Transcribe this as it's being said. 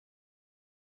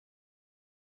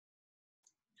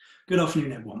Good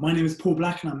afternoon, everyone. My name is Paul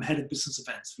Black and I'm Head of Business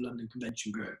Events for London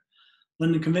Convention Bureau.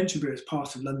 London Convention Bureau is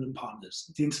part of London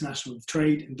Partners, the international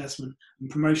trade, investment and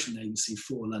promotion agency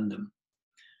for London.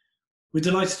 We're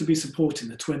delighted to be supporting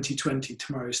the 2020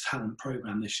 Tomorrow's Talent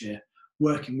programme this year,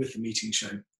 working with the Meeting Show.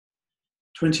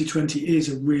 2020 is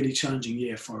a really challenging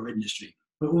year for our industry,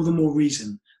 but all the more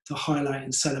reason to highlight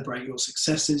and celebrate your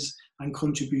successes and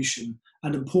contribution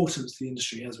and importance to the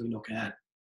industry as we look ahead.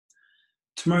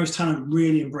 Tomorrow's Talent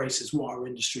really embraces what our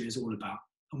industry is all about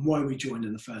and why we joined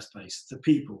in the first place: the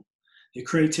people, the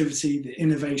creativity, the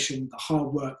innovation, the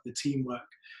hard work, the teamwork.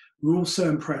 We're all so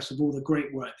impressed with all the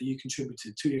great work that you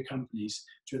contributed to your companies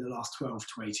during the last 12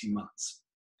 to 18 months.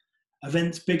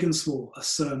 Events big and small are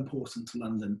so important to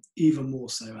London, even more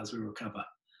so as we recover.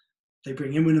 They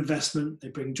bring inward investment, they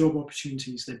bring job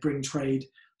opportunities, they bring trade,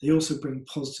 they also bring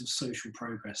positive social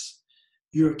progress.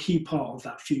 You're a key part of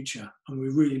that future and we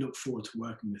really look forward to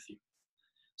working with you.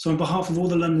 So on behalf of all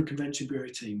the London Convention Bureau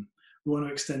team, we want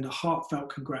to extend a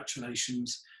heartfelt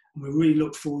congratulations and we really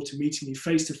look forward to meeting you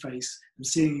face to face and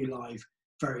seeing you live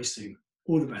very soon.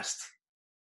 All the best.